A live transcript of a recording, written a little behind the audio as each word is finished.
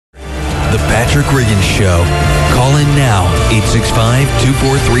The Patrick Riggins Show. Call in now,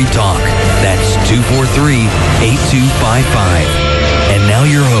 865-243-TALK. That's 243-8255. And now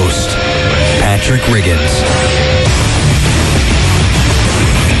your host, Patrick Riggins.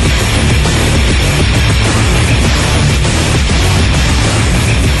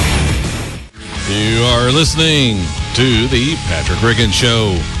 You are listening to the Patrick Riggins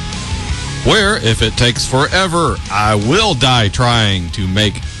Show, where, if it takes forever, I will die trying to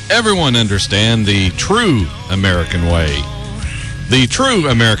make everyone understand the true American way, the true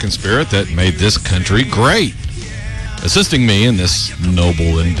American spirit that made this country great. Assisting me in this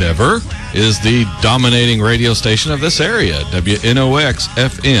noble endeavor is the dominating radio station of this area, WNOX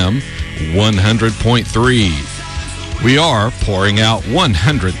FM 100.3. We are pouring out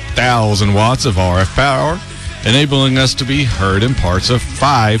 100,000 watts of RF power, enabling us to be heard in parts of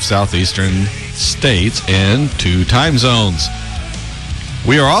 5 southeastern states and 2 time zones.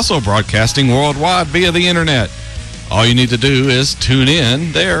 We are also broadcasting worldwide via the internet. All you need to do is tune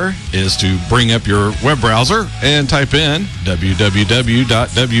in. There is to bring up your web browser and type in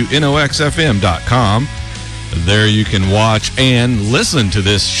www.wnoxfm.com. There you can watch and listen to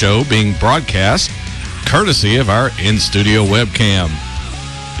this show being broadcast courtesy of our in-studio webcam.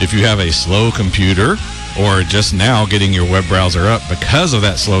 If you have a slow computer or just now getting your web browser up because of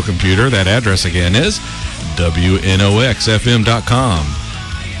that slow computer, that address again is wnoxfm.com.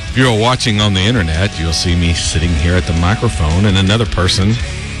 If you're watching on the internet, you'll see me sitting here at the microphone and another person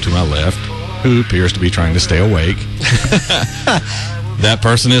to my left who appears to be trying to stay awake. That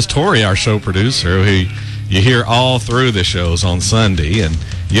person is Tori, our show producer, who you hear all through the shows on Sunday. And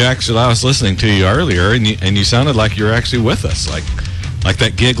I was listening to you earlier, and you sounded like you were actually with us. Like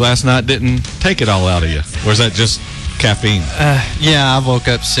that gig last night didn't take it all out of you. Or is that just caffeine? Yeah, I woke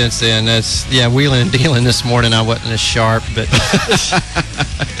up since then. Wheeling and dealing this morning. I wasn't as sharp, but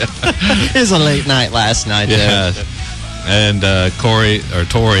it was a late night last night. Yeah. And Tori,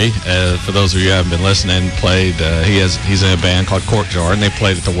 for those of you who haven't been listening, played. He's in a band called Courtyard, and they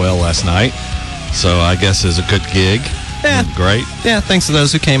played at the Well last night. So I guess it's a good gig. Yeah, great. Yeah, thanks to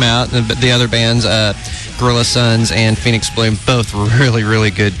those who came out. The other bands, Gorilla Sons and Phoenix Bloom, both really,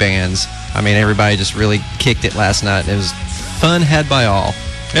 really good bands. I mean, everybody just really kicked it last night. It was fun had by all.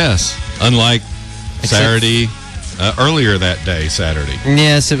 Yes, unlike Saturday, earlier that day, Saturday.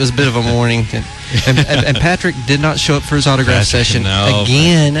 Yes, it was a bit of a morning. And Patrick did not show up for his autograph session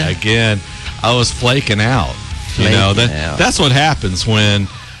again. Again, I was flaking out. That's what happens when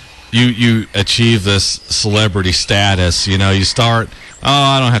you achieve this celebrity status. You start,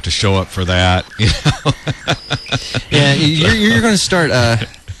 I don't have to show up for that. Yeah, you're going to start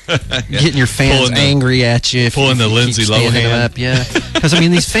getting your fans angry at you. Pulling the Lindsay Lohan up, yeah. Because,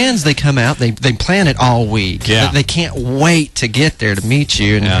 these fans, they come out, they plan it all week. Yeah. They can't wait to get there to meet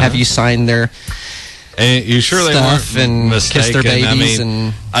you and have you sign their and you sure stuff they weren't and mistaken. Kiss their babies.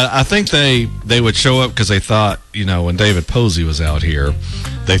 I think they would show up because they thought, when David Posey was out here,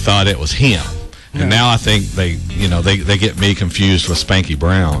 they thought it was him. And now I think they get me confused with Spanky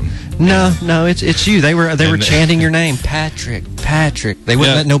Brown. No, it's you. They were chanting your name, Patrick. They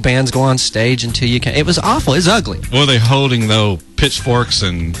wouldn't let no bands go on stage until you came. It was awful. It was ugly. Were they holding pitchforks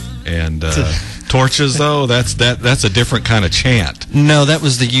and torches though? That's a different kind of chant. No, that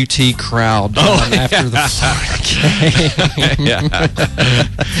was the UT crowd after the game.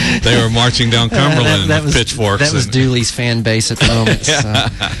 They were marching down Cumberland with pitchforks. That was Dooley's fan base at the moment.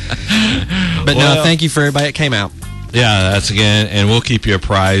 But no, thank you for everybody that came out. Yeah, that's again, and we'll keep you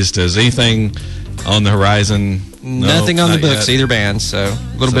apprised. Is anything on the horizon? Nothing on the books, either band. So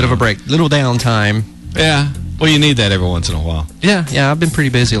a little bit of a break, little downtime. Yeah. Well, you need that every once in a while. Yeah, I've been pretty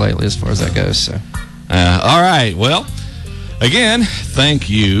busy lately as far as that goes. So, all right. Well, again, thank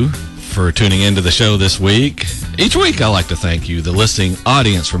you for tuning into the show this week. Each week, I like to thank you, the listening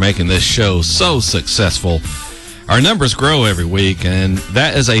audience, for making this show so successful. Our numbers grow every week, and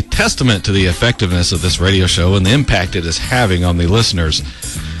that is a testament to the effectiveness of this radio show and the impact it is having on the listeners.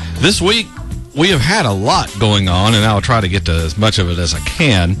 This week, we have had a lot going on, and I'll try to get to as much of it as I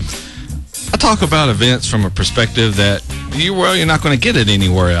can. I talk about events from a perspective that you're not going to get it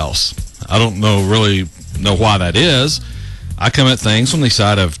anywhere else. I don't really know why that is. I come at things from the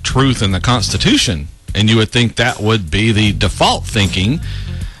side of truth and the Constitution, and you would think that would be the default thinking.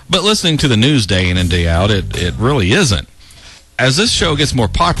 But listening to the news day in and day out, it really isn't. As this show gets more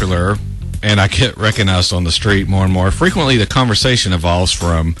popular and I get recognized on the street more and more, frequently the conversation evolves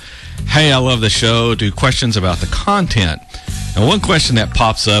from, hey, I love the show, to questions about the content. And one question that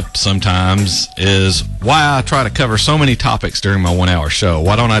pops up sometimes is why I try to cover so many topics during my 1 hour show.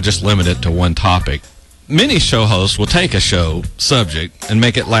 Why don't I just limit it to one topic? Many show hosts will take a show subject and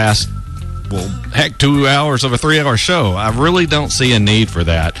make it last well, heck, 2 hours of a 3-hour show. I really don't see a need for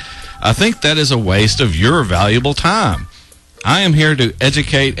that. I think that is a waste of your valuable time. I am here to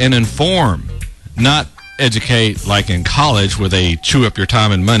educate and inform, not educate like in college where they chew up your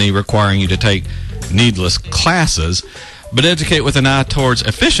time and money requiring you to take needless classes, but educate with an eye towards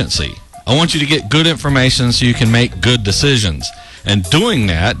efficiency. I want you to get good information so you can make good decisions. And doing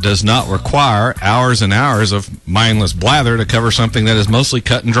that does not require hours and hours of mindless blather to cover something that is mostly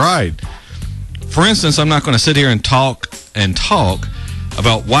cut and dried. For instance, I'm not going to sit here and talk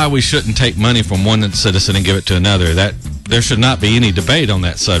about why we shouldn't take money from one citizen and give it to another. That there should not be any debate on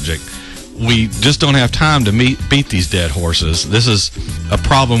that subject. We just don't have time to beat these dead horses. This is a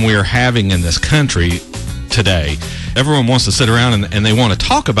problem we are having in this country today. Everyone wants to sit around and they want to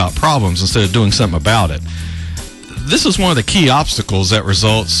talk about problems instead of doing something about it. This is one of the key obstacles that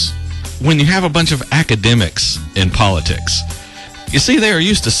results when you have a bunch of academics in politics. You see, they are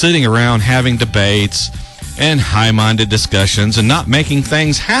used to sitting around having debates and high-minded discussions and not making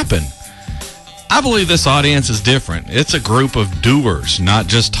things happen. I believe this audience is different. It's a group of doers, not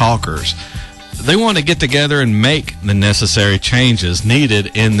just talkers. They want to get together and make the necessary changes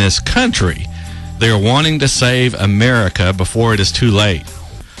needed in this country. They are wanting to save America before it is too late.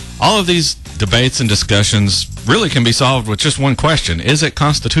 All of these debates and discussions really can be solved with just one question. Is it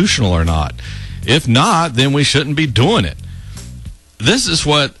constitutional or not? If not, then we shouldn't be doing it. This is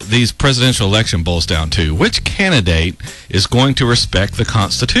what these presidential election boils down to. Which candidate is going to respect the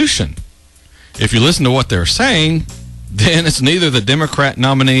Constitution? If you listen to what they're saying, then it's neither the Democrat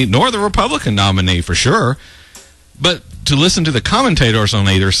nominee nor the Republican nominee for sure. But to listen to the commentators on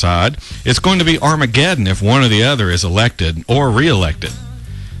either side, it's going to be Armageddon if one or the other is elected or reelected.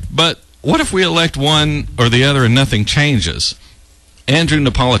 But what if we elect one or the other and nothing changes? Andrew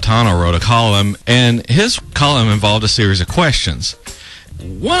Napolitano wrote a column, and his column involved a series of questions.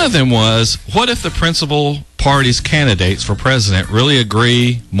 One of them was, what if the principal party's candidates for president really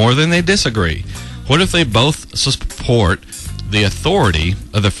agree more than they disagree? What if they both support the authority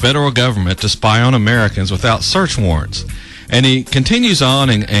of the federal government to spy on Americans without search warrants? And he continues on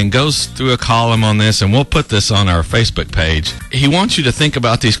and goes through a column on this, and we'll put this on our Facebook page. He wants you to think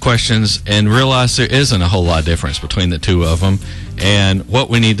about these questions and realize there isn't a whole lot of difference between the two of them. And what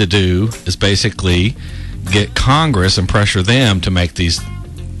we need to do is basically get Congress and pressure them to make these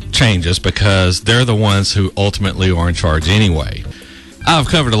changes because they're the ones who ultimately are in charge anyway. I've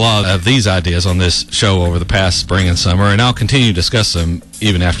covered a lot of these ideas on this show over the past spring and summer, and I'll continue to discuss them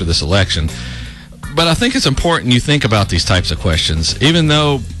even after this election. But I think it's important you think about these types of questions. Even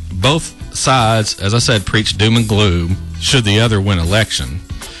though both sides, as I said, preach doom and gloom should the other win election,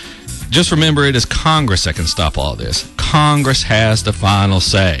 just remember it is Congress that can stop all this. Congress has the final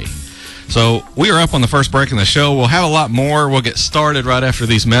say. So we are up on the first break in the show. We'll have a lot more. We'll get started right after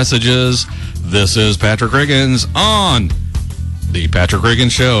these messages. This is Patrick Riggins on The Patrick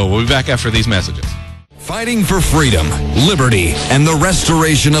Riggins Show. We'll be back after these messages. Fighting for freedom, liberty, and the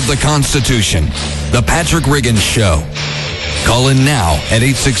restoration of the Constitution. The Patrick Riggins Show. Call in now at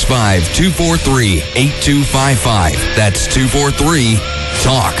 865-243-8255. That's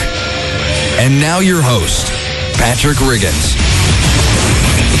 243-TALK. And now your host, Patrick Riggins.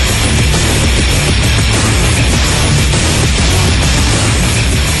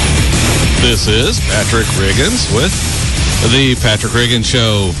 This is Patrick Riggins with The Patrick Riggins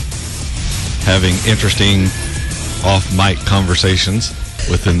Show. Having interesting off-mic conversations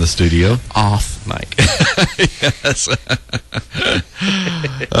within the studio. Off mic. Yes.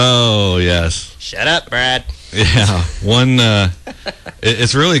 Oh, yes. Shut up, Brad. Yeah.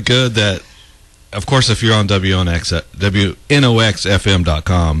 It's really good that, of course, if you're on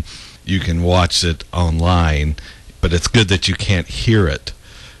WNOXFM.com, you can watch it online, but it's good that you can't hear it.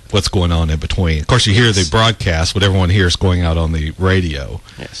 What's going on in between. Of course, you hear the broadcast, what everyone hears going out on the radio.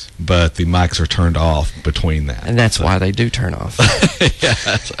 Yes. But the mics are turned off between that. And that's why they do turn off.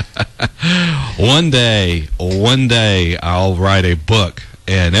 Yes. One day, I'll write a book,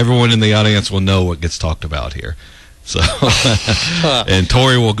 and everyone in the audience will know what gets talked about here. So, and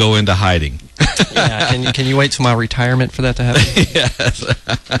Tori will go into hiding. Yeah, can you wait till my retirement for that to happen? Yes.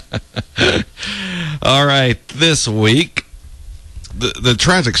 All right, this week, the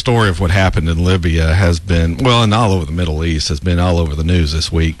tragic story of what happened in Libya has been, well, and all over the Middle East, has been all over the news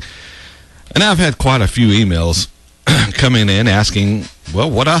this week. And I've had quite a few emails coming in asking, well,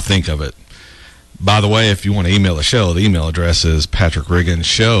 what I think of it. By the way, if you want to email the show, the email address is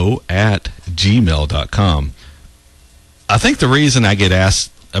patrickrigginshow@gmail.com. I think the reason I get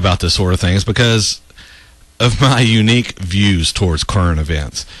asked about this sort of thing is because of my unique views towards current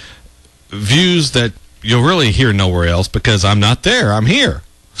events. Views that you'll really hear nowhere else because I'm not there. I'm here.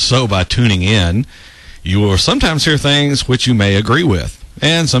 So by tuning in, you will sometimes hear things which you may agree with,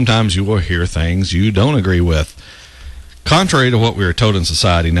 and sometimes you will hear things you don't agree with. Contrary to what we are told in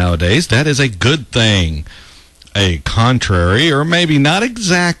society nowadays, that is a good thing. A contrary, or maybe not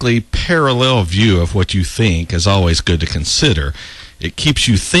exactly parallel view of what you think is always good to consider. It keeps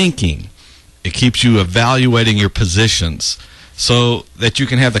you thinking. It keeps you evaluating your positions so that you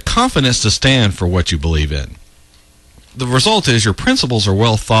can have the confidence to stand for what you believe in. The result is your principles are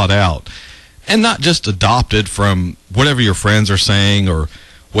well thought out and not just adopted from whatever your friends are saying or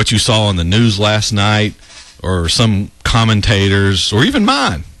what you saw on the news last night or some commentators or even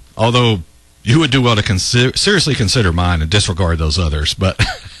mine, although you would do well to seriously consider mine and disregard those others. But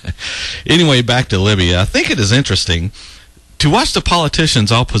anyway, back to Libya. I think it is interesting to watch the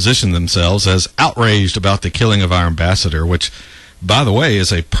politicians all position themselves as outraged about the killing of our ambassador, which, by the way,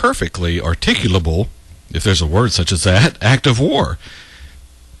 is a perfectly articulable, if there's a word such as that, act of war.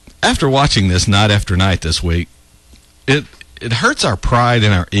 After watching this night after night this week, it hurts our pride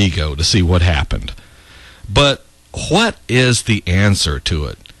and our ego to see what happened. But what is the answer to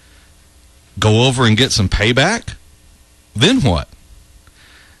it? Go over and get some payback? Then what?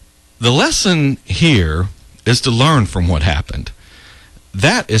 The lesson here is to learn from what happened.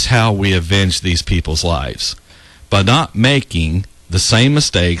 That is how we avenge these people's lives, by not making the same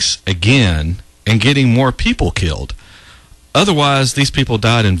mistakes again and getting more people killed. Otherwise, these people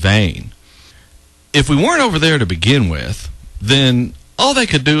died in vain. If we weren't over there to begin with, then all they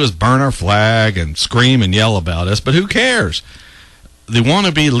could do is burn our flag and scream and yell about us, but who cares? The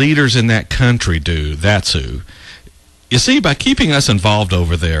wannabe leaders in that country do. That's who. You see, by keeping us involved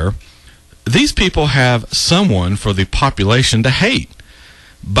over there, these people have someone for the population to hate.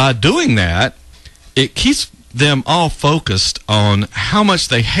 By doing that, it keeps them all focused on how much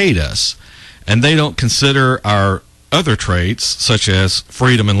they hate us, and they don't consider our other traits, such as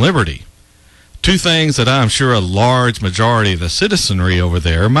freedom and liberty. Two things that I'm sure a large majority of the citizenry over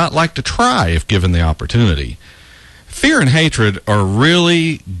there might like to try if given the opportunity. Fear and hatred are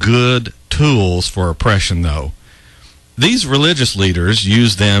really good tools for oppression, though. These religious leaders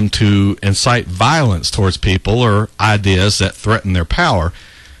use them to incite violence towards people or ideas that threaten their power,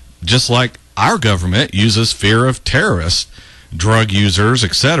 just like our government uses fear of terrorists, drug users,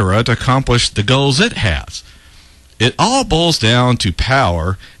 etc., to accomplish the goals it has. It all boils down to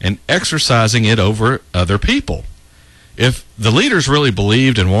power and exercising it over other people. If the leaders really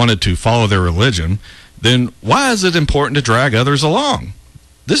believed and wanted to follow their religion, then why is it important to drag others along?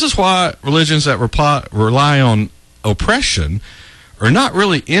 This is why religions that rely on oppression are not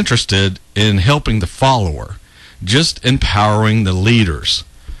really interested in helping the follower, just empowering the leaders.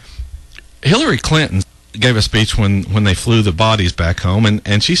 Hillary Clinton gave a speech when they flew the bodies back home,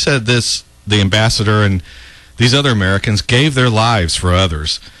 and she said this: the ambassador and these other Americans gave their lives for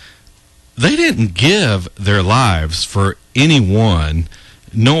others. They didn't give their lives for anyone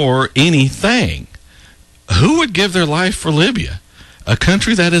nor anything. Who would give their life for Libya, a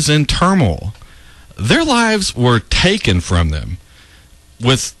country that is in turmoil? Their lives were taken from them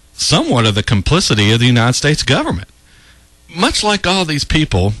with somewhat of the complicity of the United States government. Much like all these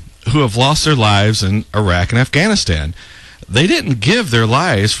people who have lost their lives in Iraq and Afghanistan, they didn't give their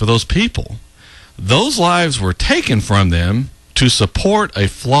lives for those people. Those lives were taken from them to support a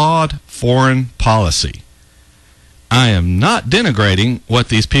flawed foreign policy. I am not denigrating what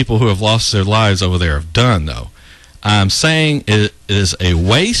these people who have lost their lives over there have done, though. I'm saying it is a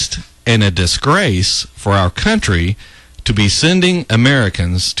waste and a disgrace for our country to be sending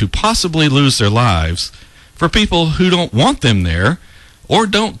Americans to possibly lose their lives for people who don't want them there or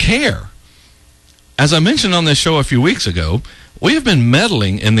don't care. As I mentioned on this show a few weeks ago, we have been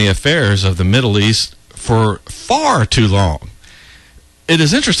meddling in the affairs of the Middle East for far too long. It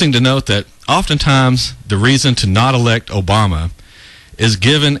is interesting to note that oftentimes the reason to not elect Obama is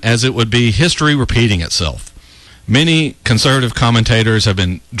given as it would be history repeating itself. Many conservative commentators have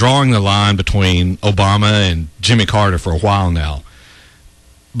been drawing the line between Obama and Jimmy Carter for a while now.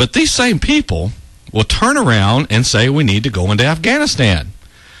 But these same people will turn around and say we need to go into Afghanistan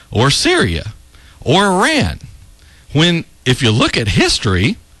or Syria or Iran, when if you look at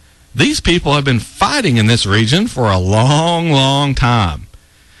history, these people have been fighting in this region for a long, long time.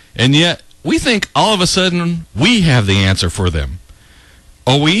 And yet, we think all of a sudden we have the answer for them.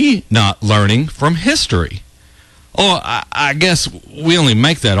 Are we not learning from history? Oh, I guess we only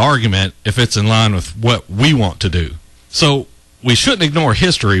make that argument if it's in line with what we want to do. So we shouldn't ignore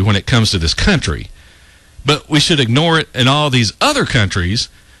history when it comes to this country, but we should ignore it in all these other countries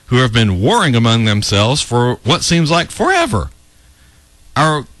who have been warring among themselves for what seems like forever.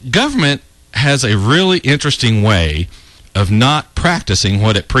 Our government has a really interesting way of not practicing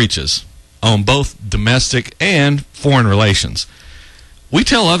what it preaches on both domestic and foreign relations. We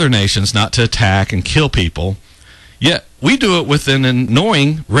tell other nations not to attack and kill people, yet we do it with an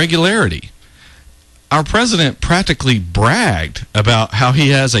annoying regularity. Our president practically bragged about how he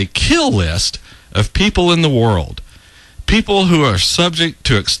has a kill list of people in the world, people who are subject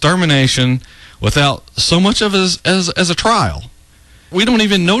to extermination without so much of as a trial. We don't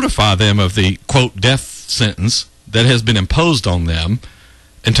even notify them of the, quote, death sentence that has been imposed on them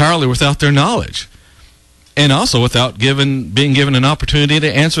entirely without their knowledge, and also without being given an opportunity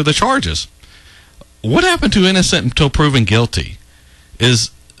to answer the charges. What happened to innocent until proven guilty?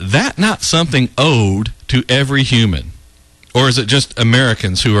 Is that not something owed to every human? Or is it just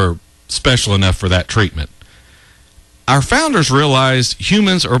Americans who are special enough for that treatment? Our founders realized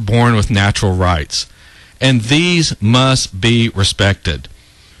humans are born with natural rights, and these must be respected.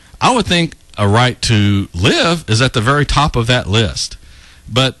 I would think a right to live is at the very top of that list.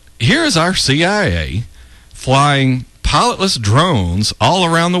 But here is our CIA flying pilotless drones all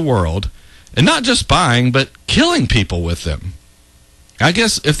around the world, and not just spying, but killing people with them. I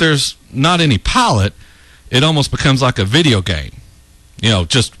guess if there's not any pilot, it almost becomes like a video game. You know,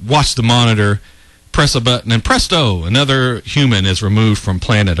 just watch the monitor, press a button, and presto, another human is removed from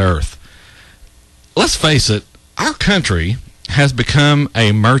planet Earth. Let's face it, our country has become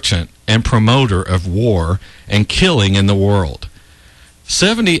a merchant and promoter of war and killing in the world.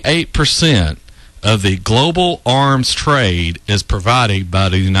 78% of the global arms trade is provided by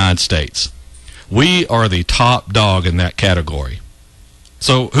the United States. We are the top dog in that category.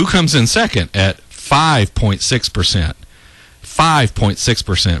 So who comes in second at 5.6%?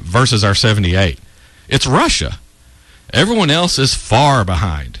 5.6% versus our 78%. It's Russia. Everyone else is far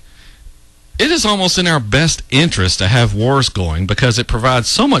behind. It is almost in our best interest to have wars going because it provides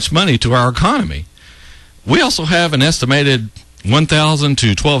so much money to our economy. We also have an estimated 1,000 to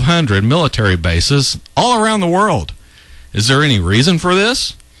 1,200 military bases all around the world. Is there any reason for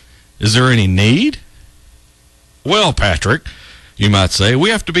this? Is there any need? Well, Patrick, you might say,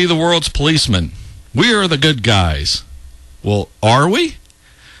 we have to be the world's policemen. We are the good guys. Well, are we?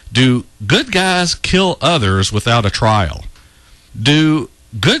 Do good guys kill others without a trial? Do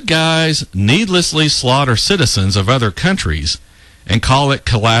good guys needlessly slaughter citizens of other countries and call it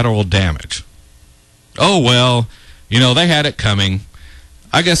collateral damage? Oh, well, you know, they had it coming.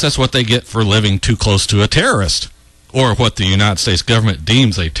 I guess that's what they get for living too close to a terrorist, or what the United States government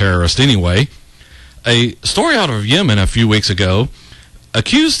deems a terrorist anyway. A story out of Yemen a few weeks ago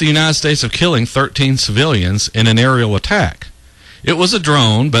accused the United States of killing 13 civilians in an aerial attack. It was a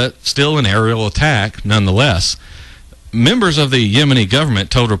drone, but still an aerial attack nonetheless. Members of the Yemeni government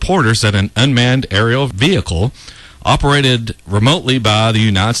told reporters that an unmanned aerial vehicle operated remotely by the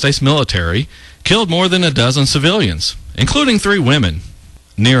United States military killed more than a dozen civilians, including 3 women,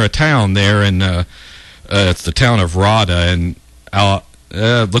 near a town there in it's the town of Rada in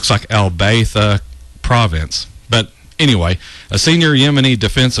looks like Al-Baitha province. But anyway, a senior Yemeni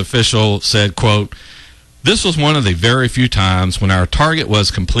defense official said, quote, "This was one of the very few times when our target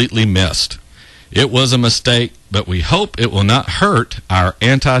was completely missed. It was a mistake, but we hope it will not hurt our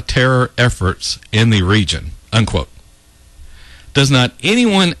anti-terror efforts in the region," unquote. Does not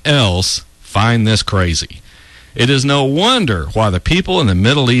anyone else find this crazy? It is no wonder why the people in the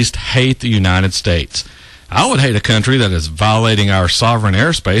Middle East hate the United States. I would hate a country that is violating our sovereign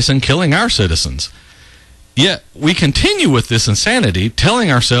airspace and killing our citizens. Yet we continue with this insanity, telling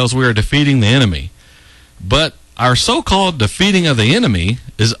ourselves we are defeating the enemy. But our so-called defeating of the enemy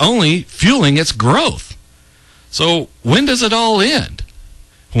is only fueling its growth. So when does it all end?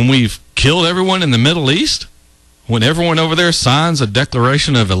 When we've killed everyone in the Middle East? When everyone over there signs a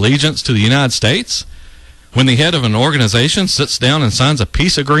declaration of allegiance to the United States? When the head of an organization sits down and signs a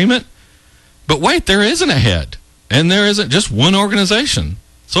peace agreement? But wait, there isn't a head, and there isn't just one organization.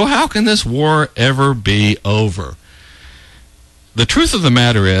 So how can this war ever be over? The truth of the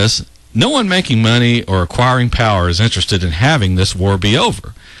matter is, no one making money or acquiring power is interested in having this war be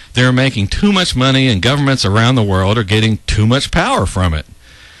over. They're making too much money, and governments around the world are getting too much power from it.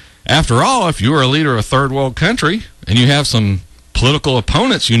 After all, if you are a leader of a third world country and you have some political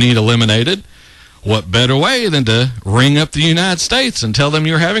opponents you need eliminated, what better way than to ring up the United States and tell them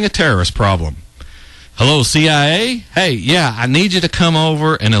you're having a terrorist problem? Hello, CIA? Hey, yeah, I need you to come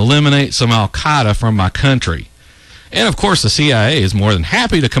over and eliminate some Al-Qaeda from my country. And, of course, the CIA is more than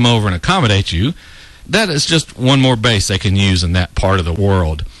happy to come over and accommodate you. That is just one more base they can use in that part of the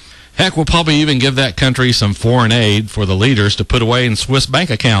world. Heck, we'll probably even give that country some foreign aid for the leaders to put away in Swiss bank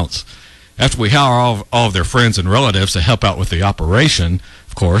accounts. After we hire all of their friends and relatives to help out with the operation,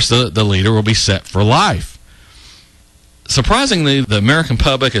 of course, the leader will be set for life. surprisingly, the American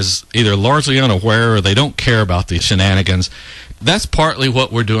public is either largely unaware or they don't care about these shenanigans. That's partly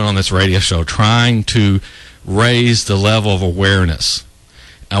what we're doing on this radio show, trying to raise the level of awareness.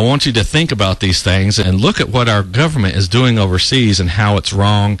 I want you to think about these things and look at what our government is doing overseas and how it's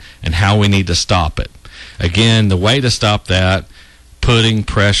wrong and how we need to stop it. Again, the way to stop that, putting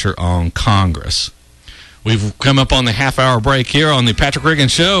pressure on Congress. We've come up on the half-hour break here on the Patrick Riggin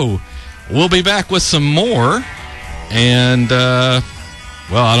Show. We'll be back with some more. And, well,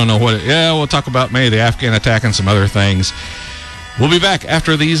 I don't know what we'll talk about maybe the Afghan attack and some other things. We'll be back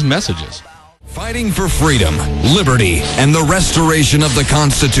after these messages. Fighting for freedom, liberty, and the restoration of the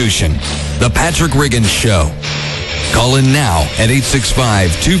Constitution. The Patrick Riggin Show. Call in now at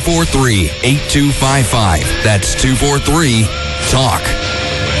 865-243-8255. That's 243-TALK.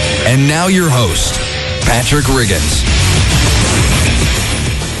 And now your host, Patrick Riggins.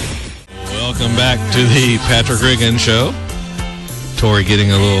 Welcome back to the Patrick Riggin Show. Tori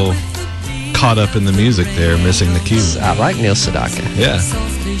getting a little caught up in the music there, missing the cue. I like Neil Sedaka. Yeah.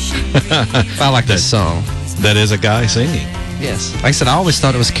 I like this song. That is a guy singing. Yes. Like I said, I always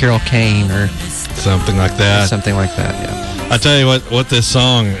thought it was Carol Kane or something like that. Something like that, yeah. I tell you what this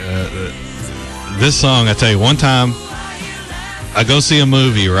song, I tell you, one time I go see a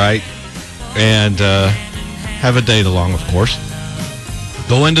movie, right? And have a date along, of course.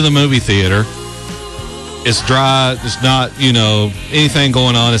 Go into the movie theater. It's dry. It's not, anything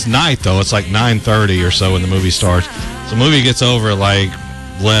going on. It's night, though. It's like 9:30 or so when the movie starts. So the movie gets over at like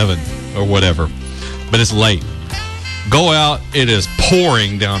 11 or whatever. But it's late. Go out. It is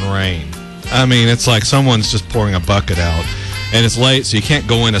pouring down rain. I mean, it's like someone's just pouring a bucket out. And it's late, so you can't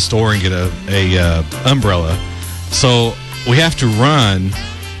go in a store and get a umbrella. So we have to run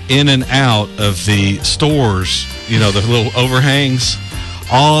in and out of the stores, the little overhangs,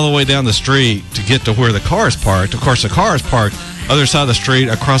 all the way down the street to get to where the car is parked. Of course, the car is parked other side of the street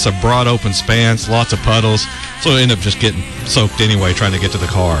across a broad open span, lots of puddles. So we end up just getting soaked anyway trying to get to the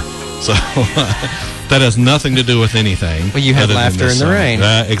car. So that has nothing to do with anything. Well, you had laughter in the rain.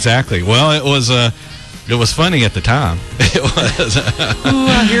 Exactly. Well, it was funny at the time. It was. Ooh,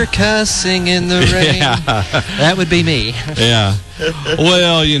 I hear cussing in the rain. Yeah. That would be me. Yeah.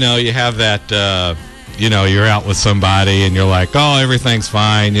 Well, you have that... you're out with somebody and you're like, oh, everything's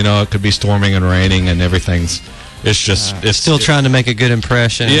fine. It could be storming and raining and it's still trying to make a good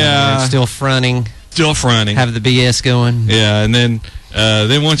impression. Yeah. And still fronting. Have the BS going. Yeah. And then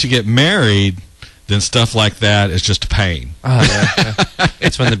once you get married, then stuff like that is just a pain. Oh, yeah.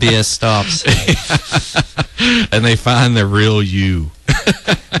 It's when the BS stops. And they find the real you.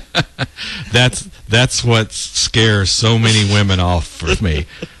 That's what scares so many women off with me.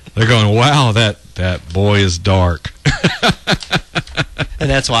 They're going, wow, that boy is dark. And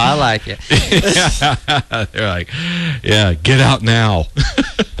that's why I like it. They're like, yeah, get out now.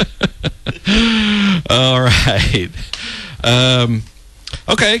 All right.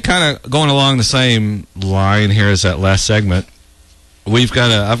 Okay, kind of going along the same line here as that last segment. I've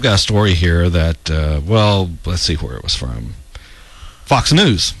got a story here that, let's see where it was from. Fox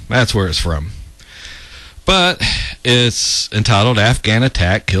News. That's where it's from. But it's entitled, Afghan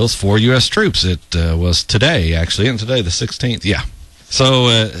Attack Kills 4 U.S. Troops. It was today, actually, and today the 16th, yeah. So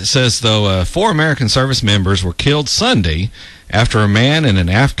it says, though, 4 American service members were killed Sunday after a man in an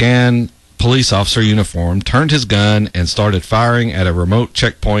Afghan police officer uniform turned his gun and started firing at a remote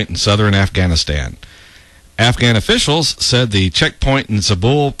checkpoint in southern Afghanistan. Afghan officials said the checkpoint in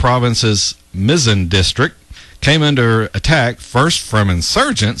Zabul province's Mizan district came under attack first from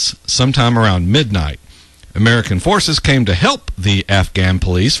insurgents sometime around midnight. American forces came to help the Afghan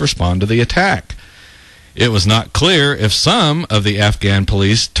police respond to the attack. It was not clear if some of the Afghan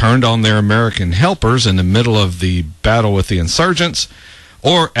police turned on their American helpers in the middle of the battle with the insurgents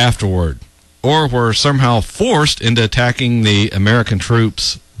or afterward, or were somehow forced into attacking the American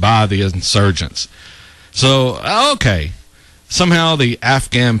troops by the insurgents. So, okay, somehow the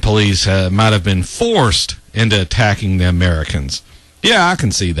Afghan police might have been forced into attacking the Americans. Yeah, I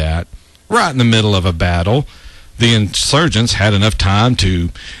can see that. Right in the middle of a battle, the insurgents had enough time to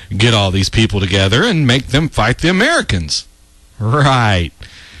get all these people together and make them fight the Americans. Right.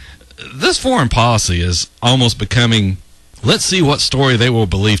 This foreign policy is almost becoming, let's see what story they will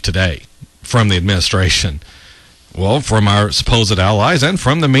believe today from the administration. Well, from our supposed allies and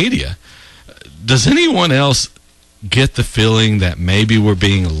from the media. Does anyone else get the feeling that maybe we're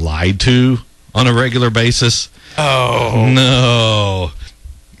being lied to on a regular basis? Oh. No.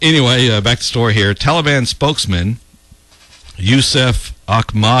 Anyway, back to the story here. Taliban spokesman Yusuf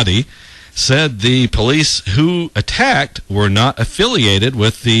Ahmadi said the police who attacked were not affiliated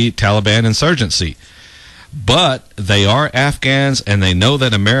with the Taliban insurgency. But they are Afghans, and they know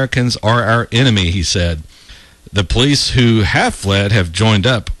that Americans are our enemy, he said. The police who have fled have joined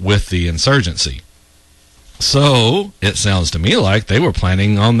up with the insurgency. So, it sounds to me like they were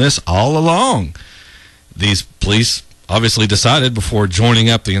planning on this all along. These police obviously decided before joining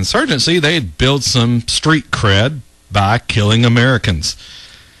up the insurgency they'd build some street cred by killing Americans.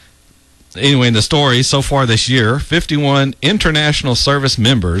 Anyway, in the story, so far this year, 51 international service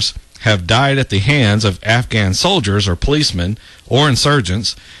members have died at the hands of Afghan soldiers or policemen or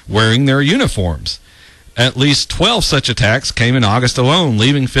insurgents wearing their uniforms. At least 12 such attacks came in August alone,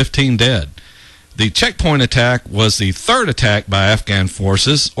 leaving 15 dead. The checkpoint attack was the third attack by Afghan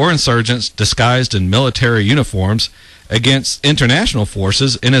forces or insurgents disguised in military uniforms against international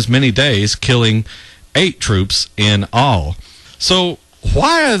forces in as many days, killing 8 troops in all. So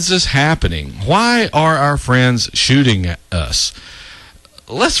why is this happening? Why are our friends shooting at us?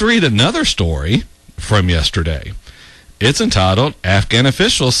 Let's read another story from yesterday. It's entitled, Afghan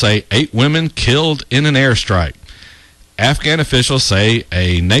Officials Say 8 Women Killed in an Airstrike. Afghan officials say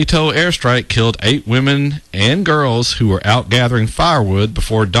a NATO airstrike killed 8 women and girls who were out gathering firewood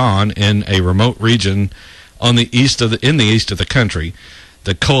before dawn in a remote region in the east of the country.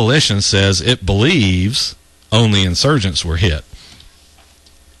 The coalition says it believes only insurgents were hit.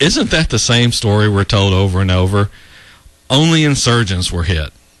 Isn't that the same story we're told over and over? Only insurgents were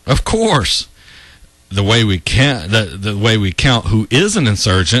hit. Of course. The way we count who is an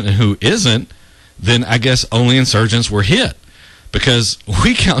insurgent and who isn't, then I guess only insurgents were hit, because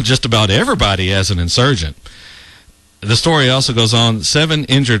we count just about everybody as an insurgent. The story also goes on, 7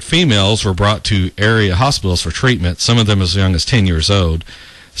 injured females were brought to area hospitals for treatment, some of them as young as 10 years old,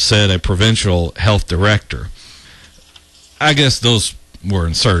 said a provincial health director. I guess those were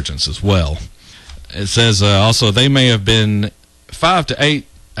insurgents as well. It says also they may have been 5 to 8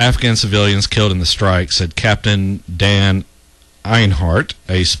 Afghan civilians killed in the strike, said Captain Dan Einhart,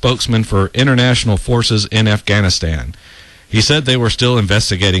 a spokesman for international forces in Afghanistan. He said they were still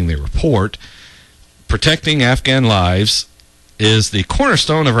investigating the report. Protecting Afghan lives is the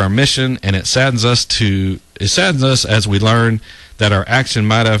cornerstone of our mission, and it saddens us as we learn that our action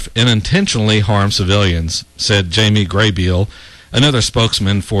might have unintentionally harmed civilians, said Jamie Graybeal, another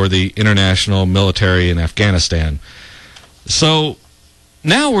spokesman for the international military in Afghanistan. So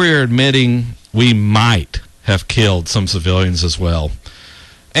now we're admitting we might have killed some civilians as well.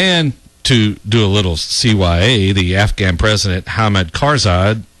 And to do a little CYA, the Afghan President Hamid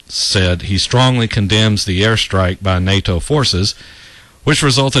Karzai said he strongly condemns the airstrike by NATO forces, which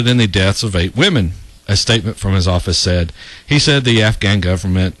resulted in the deaths of 8 women. A statement from his office said, he said the Afghan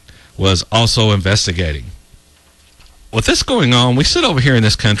government was also investigating. With this going on, we sit over here in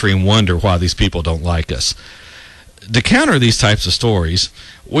this country and wonder why these people don't like us. To counter these types of stories,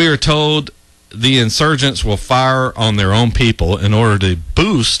 we are told the insurgents will fire on their own people in order to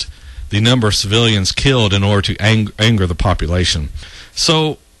boost the number of civilians killed in order to anger the population.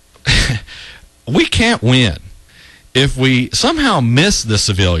 So we can't win. If we somehow miss the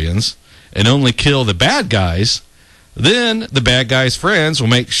civilians and only kill the bad guys, then the bad guys' friends will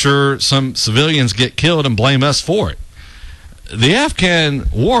make sure some civilians get killed and blame us for it. The Afghan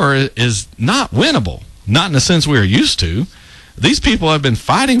war is not winnable, not in the sense we are used to. These people have been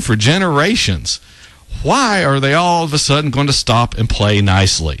fighting for generations. Why are they all of a sudden going to stop and play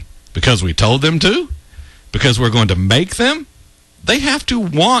nicely? Because we told them to? Because we're going to make them? They have to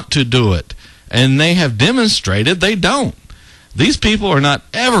want to do it, and they have demonstrated they don't. These people are not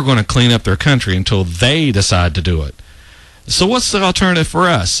ever going to clean up their country until they decide to do it. So what's the alternative for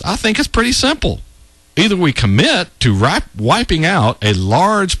us? I think it's pretty simple. Either we commit to wiping out a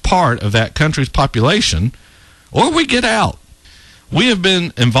large part of that country's population, or we get out. We have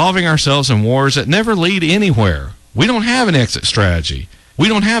been involving ourselves in wars that never lead anywhere. We don't have an exit strategy. We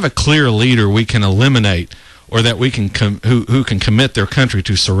don't have a clear leader we can eliminate, or that we can who can commit their country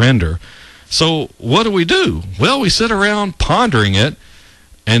to surrender. So what do? Well, we sit around pondering it,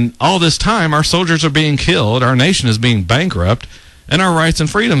 and all this time our soldiers are being killed, our nation is being bankrupt, and our rights and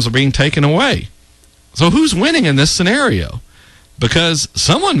freedoms are being taken away. So who's winning in this scenario? Because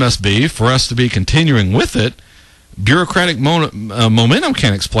someone must be, for us to be continuing with it. Bureaucratic momentum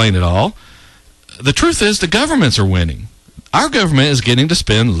can't explain it all. The truth is the governments are winning. Our government is getting to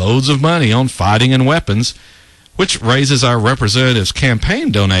spend loads of money on fighting and weapons, which raises our representatives'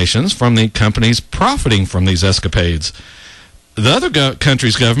 campaign donations from the companies profiting from these escapades. The other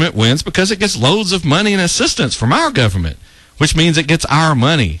country's government wins because it gets loads of money and assistance from our government, which means it gets our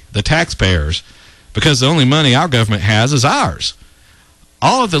money, the taxpayers, because the only money our government has is ours.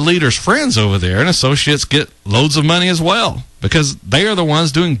 All of the leaders' friends over there and associates get loads of money as well, because they are the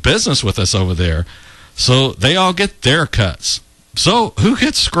ones doing business with us over there. So they all get their cuts. So who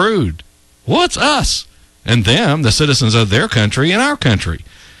gets screwed? Well, it's us and them, the citizens of their country and our country.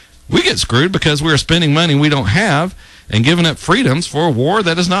 We get screwed because we are spending money we don't have and giving up freedoms for a war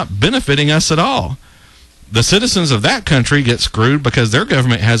that is not benefiting us at all. The citizens of that country get screwed because their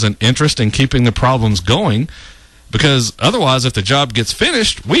government has an interest in keeping the problems going, because otherwise, if the job gets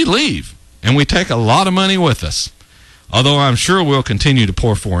finished, we leave, and we take a lot of money with us. Although I'm sure we'll continue to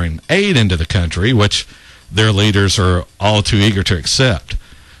pour foreign aid into the country, which their leaders are all too eager to accept.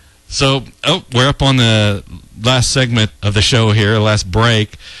 So, we're up on the last segment of the show here, last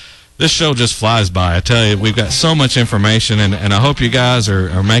break. This show just flies by. I tell you, we've got so much information, and I hope you guys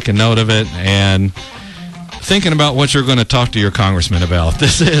are making note of it and thinking about what you're going to talk to your congressman about.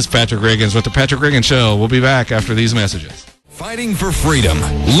 This is Patrick Riggins with the Patrick Riggins Show. We'll be back after these messages. Fighting for freedom,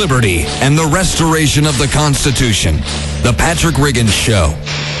 liberty, and the restoration of the Constitution. The Patrick Riggins Show.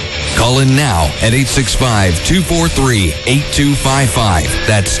 Call in now at 865-243-8255.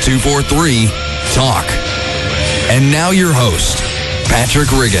 That's 243-TALK. And now your host, Patrick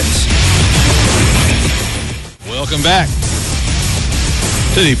Riggins. Welcome back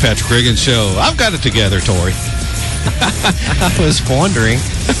to the Patrick Riggins Show. I've got it together, Tori. I was wondering.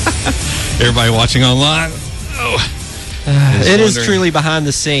 Everybody watching online? It is truly behind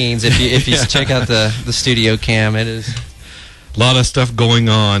the scenes. If you check out the studio cam, it is a lot of stuff going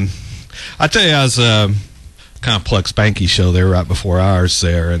on. I tell you, I was kind of Pluck Spanky's show there right before ours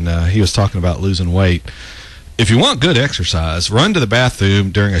there, and he was talking about losing weight. If you want good exercise, run to the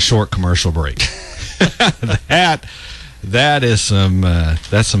bathroom during a short commercial break. That is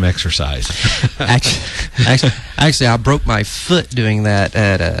that's some exercise. Actually, I broke my foot doing that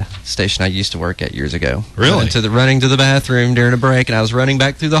at a station I used to work at years ago. Really? Running to the bathroom during a break, and I was running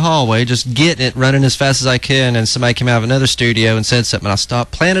back through the hallway, just getting it, running as fast as I can, and somebody came out of another studio and said something. I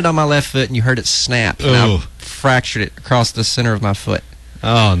stopped, planted on my left foot, and you heard it snap. And I fractured it across the center of my foot.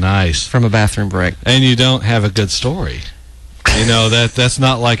 Oh, nice. From a bathroom break. And you don't have a good story. You know, that's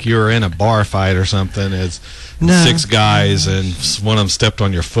not like you were in a bar fight or something. It's 6 guys and one of them stepped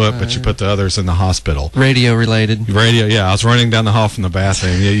on your foot, but you put the others in the hospital. Radio related. Radio, yeah. I was running down the hall from the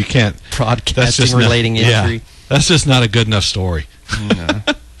bathroom. Yeah, you can't. Broadcasting relating injury. Yeah, that's just not a good enough story. No.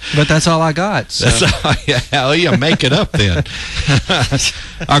 But that's all I got. So. Well, you make it up then.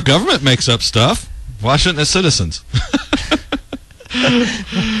 Our government makes up stuff. Why shouldn't the citizens?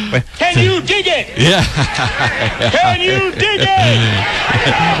 Can you dig it? Yeah. Can you dig it?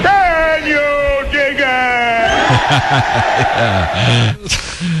 Can you dig it?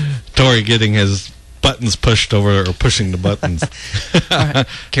 Tori getting his buttons pushed over, or pushing the buttons. Right.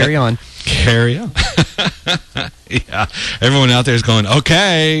 Carry on. Carry on. Yeah. Everyone out there is going,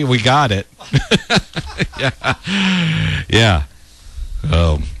 okay, we got it. Yeah. Yeah.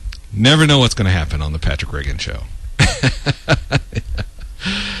 Oh, never know what's going to happen on the Patrick Riggins Show.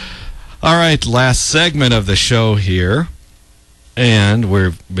 All right, last segment of the show here, and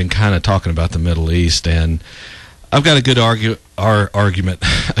we've been kind of talking about the Middle East, and I've got a good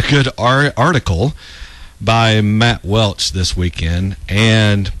article by Matt Welch this weekend,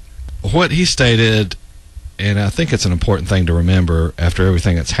 and what he stated, and I think it's an important thing to remember after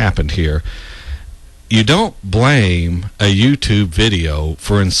everything that's happened here. You don't blame a YouTube video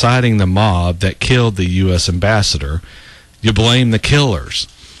for inciting the mob that killed the U.S. ambassador. You blame the killers.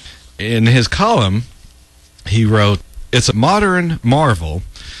 In his column, he wrote, "It's a modern marvel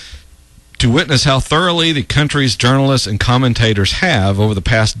to witness how thoroughly the country's journalists and commentators have, over the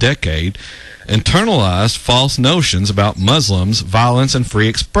past decade, internalized false notions about Muslims, violence, and free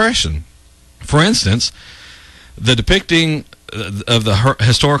expression. For instance, the depicting of the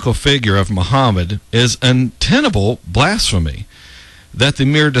historical figure of Muhammad is untenable blasphemy. That the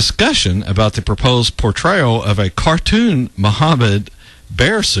mere discussion about the proposed portrayal of a cartoon Muhammad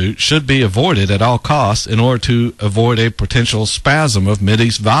bearsuit should be avoided at all costs in order to avoid a potential spasm of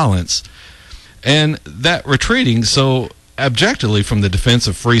Mideast violence. And that retreating so objectively from the defense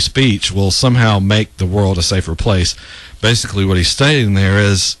of free speech will somehow make the world a safer place." Basically what he's stating there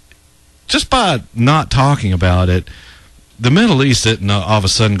is, just by not talking about it, the Middle East isn't all of a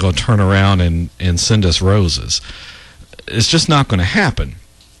sudden going to turn around and send us roses. It's just not going to happen.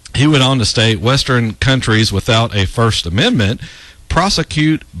 He went on to state, Western countries without a First Amendment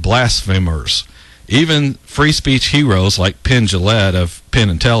prosecute blasphemers. Even free speech heroes like Penn Jillette of Penn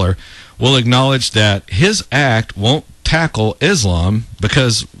and Teller will acknowledge that his act won't tackle Islam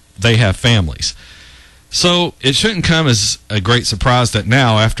because they have families. So it shouldn't come as a great surprise that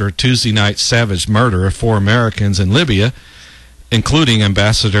now, after Tuesday night's savage murder of 4 Americans in Libya, including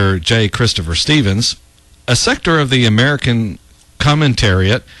Ambassador J. Christopher Stevens, a sector of the American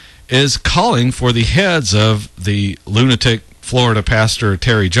commentariat is calling for the heads of the lunatic Florida pastor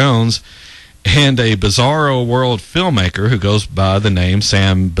Terry Jones and a bizarro world filmmaker who goes by the name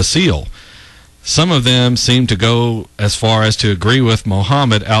Sam Basile. Some of them seem to go as far as to agree with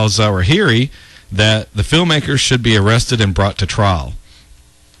Mohammed al-Zawahiri that the filmmakers should be arrested and brought to trial.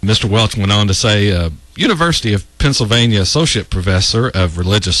 Mr. Welch went on to say, University of Pennsylvania Associate Professor of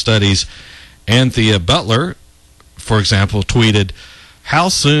Religious Studies Anthea Butler, for example, tweeted, "How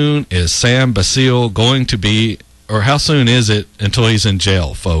soon is Sam Basile going to be, or how soon is it until he's in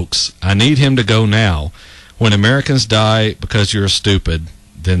jail, folks? I need him to go now. When Americans die because you're stupid,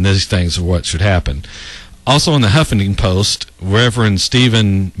 then these things are what should happen." Also in the Huffington Post, Reverend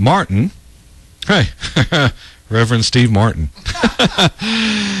Stephen Martin, Reverend Steve Martin,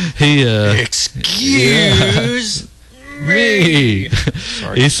 he excuse me.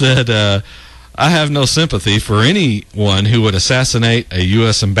 He said, "I have no sympathy for anyone who would assassinate a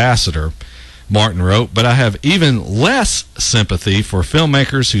U.S. ambassador," Martin wrote, "but I have even less sympathy for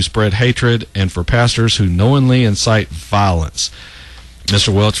filmmakers who spread hatred and for pastors who knowingly incite violence."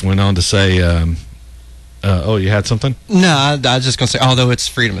 Mr. Welch went on to say, oh, you had something? No, I was just going to say, although it's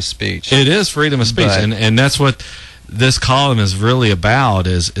freedom of speech. It is freedom of speech, and that's what this column is really about,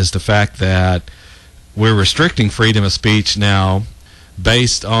 is the fact that we're restricting freedom of speech now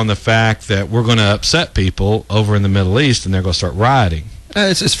based on the fact that we're going to upset people over in the Middle East and they're going to start rioting.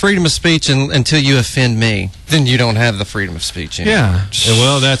 It's freedom of speech until you offend me. Then you don't have the freedom of speech anymore. Yeah,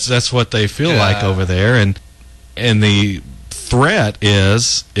 well, that's what they feel like over there, and the threat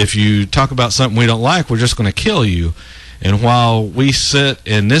is, if you talk about something we don't like, we're just going to kill you. And while we sit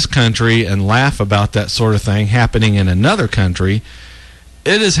in this country and laugh about that sort of thing happening in another country,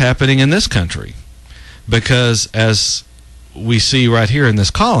 it is happening in this country. Because as we see right here in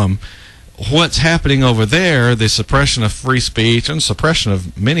this column, what's happening over there, the suppression of free speech and suppression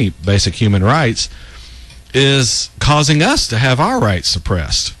of many basic human rights, is causing us to have our rights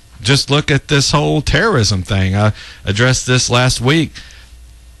suppressed. Just look at this whole terrorism thing. I addressed this last week.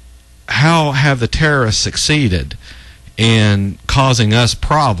 How have the terrorists succeeded in causing us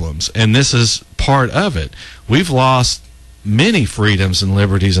problems? And this is part of it. We've lost many freedoms and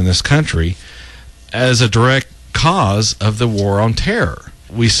liberties in this country as a direct cause of the war on terror.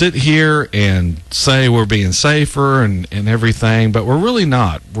 We sit here and say we're being safer and everything, but we're really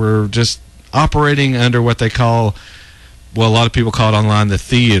not. We're just operating under what they call, well, a lot of people call it online the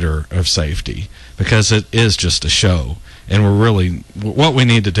theater of safety, because it is just a show. And we're really, what we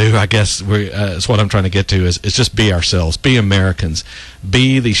need to do, I guess, is what I'm trying to get to, is just be ourselves, be Americans,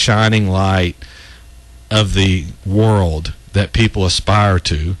 be the shining light of the world that people aspire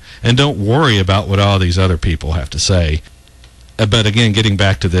to, and don't worry about what all these other people have to say. But again, getting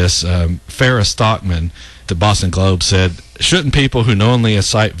back to this, Farrah Stockman, the Boston Globe, said, "Shouldn't people who knowingly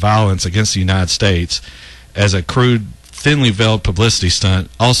incite violence against the United States as a crude, thinly veiled publicity stunt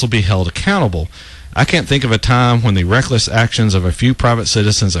also be held accountable? I can't think of a time when the reckless actions of a few private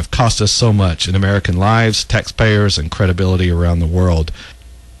citizens have cost us so much in American lives, taxpayers, and credibility around the world."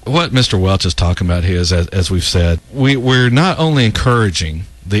 What Mr. Welch is talking about here is, as we've said, we're not only encouraging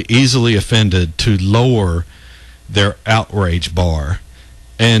the easily offended to lower their outrage bar,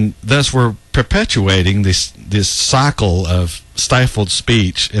 and thus we're perpetuating this cycle of stifled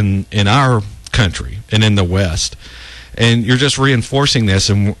speech in our country and in the West. And you're just reinforcing this,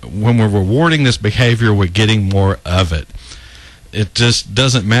 and when we're rewarding this behavior, we're getting more of it. It just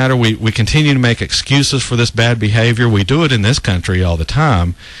doesn't matter. We continue to make excuses for this bad behavior. We do it in this country all the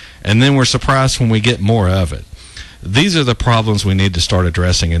time, and then we're surprised when we get more of it. These are the problems we need to start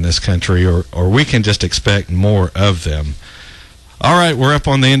addressing in this country, or we can just expect more of them. All right, we're up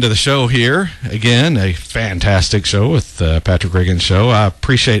on the end of the show here. Again, a fantastic show with Patrick Riggins Show. I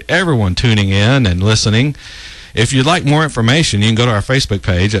appreciate everyone tuning in and listening. If you'd like more information, you can go to our Facebook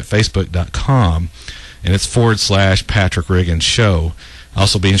page at facebook.com, and it's /Patrick Riggins Show.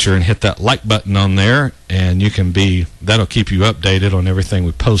 Also, be sure and hit that like button on there, and that'll keep you updated on everything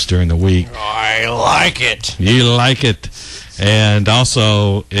we post during the week. I like it. You like it. And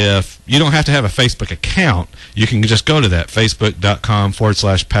also, if you don't have to have a Facebook account, you can just go to that,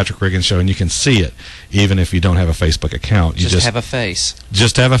 facebook.com/Patrick Riggins Show, and you can see it, even if you don't have a Facebook account. You just have a face.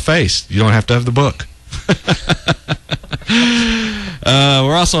 Just have a face. You don't have to have the book.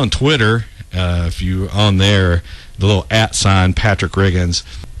 We're also on Twitter. If you're on there, the little @ Patrick Riggins.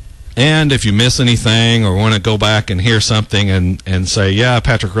 And if you miss anything or want to go back and hear something and say, yeah,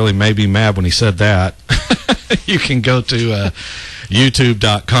 Patrick really made me mad when he said that, you can go to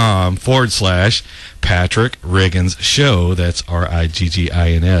youtube.com/Patrick Riggins Show. That's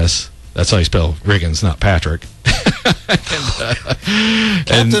Riggins. That's how you spell Riggins, not Patrick.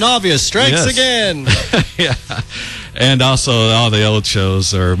 Captain Obvious strikes yes. again. Yeah. And also all the old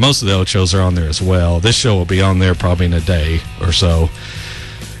shows, or most of the old shows are on there as well. This show will be on there probably in a day or so.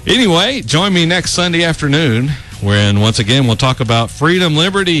 Anyway, join me next Sunday afternoon when, once again, we'll talk about freedom,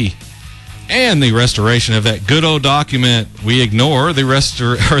 liberty, and the restoration of that good old document we ignore,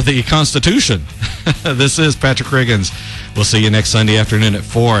 the Constitution. This is Patrick Riggins. We'll see you next Sunday afternoon at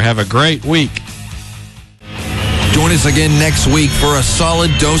 4. Have a great week. Join us again next week for a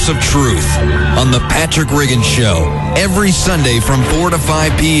solid dose of truth on the Patrick Riggins Show every Sunday from 4 to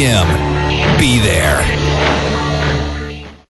 5 p.m. Be there.